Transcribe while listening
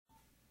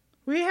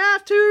We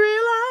have to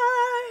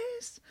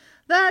realize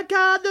that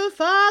God the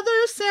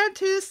Father sent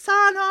His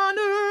Son on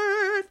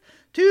earth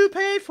to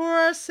pay for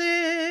our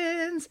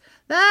sins.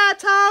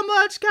 That's how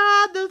much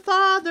God the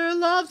Father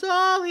loves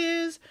all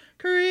His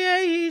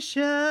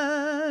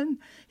creation.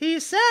 He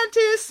sent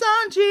His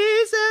Son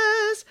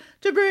Jesus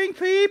to bring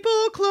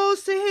people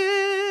close to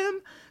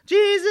Him.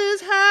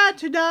 Jesus had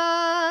to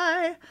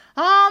die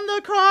on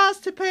the cross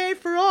to pay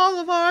for all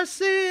of our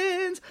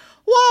sins.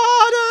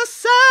 What a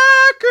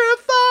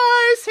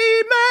sacrifice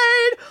He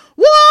made!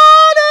 What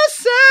a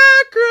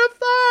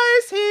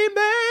sacrifice He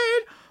made!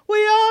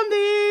 We all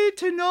need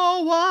to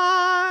know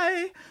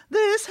why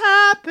this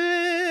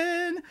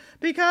happened.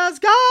 Because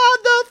God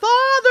the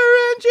Father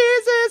and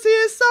Jesus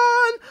His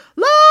Son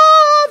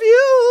love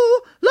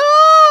you,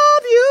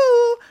 love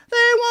you.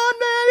 They want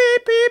many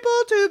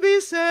people to be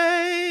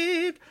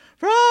saved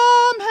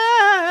from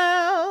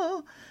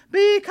hell.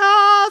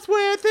 Because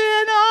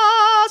within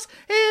us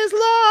is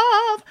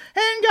love,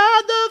 and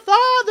God the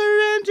Father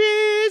and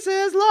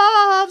Jesus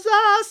loves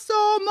us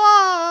so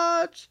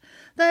much.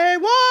 They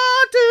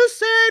want to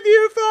save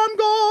you from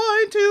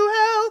going to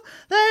hell.